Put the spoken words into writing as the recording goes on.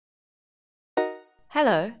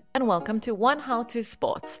Hello and welcome to oneHOWTO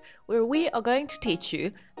Sports, where we are going to teach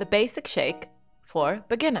you the basic shake for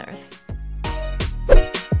beginners.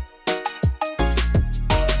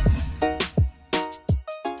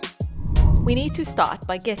 We need to start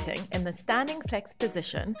by getting in the standing flex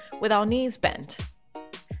position with our knees bent.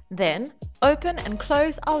 Then open and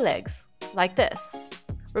close our legs like this.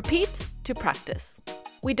 Repeat to practice.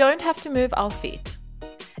 We don't have to move our feet.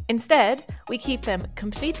 Instead, we keep them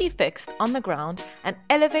completely fixed on the ground and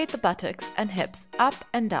elevate the buttocks and hips up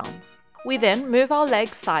and down. We then move our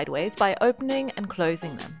legs sideways by opening and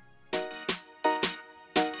closing them.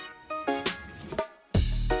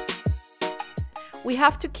 We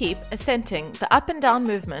have to keep accenting the up and down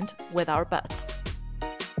movement with our butt.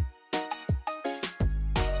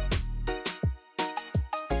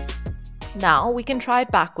 Now we can try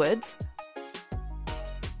it backwards,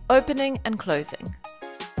 opening and closing.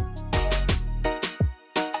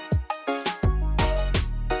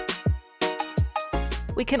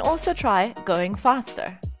 We can also try going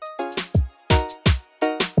faster.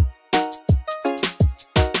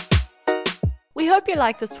 We hope you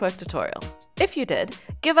liked this twerk tutorial. If you did,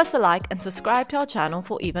 give us a like and subscribe to our channel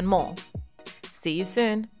for even more. See you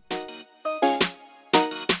soon!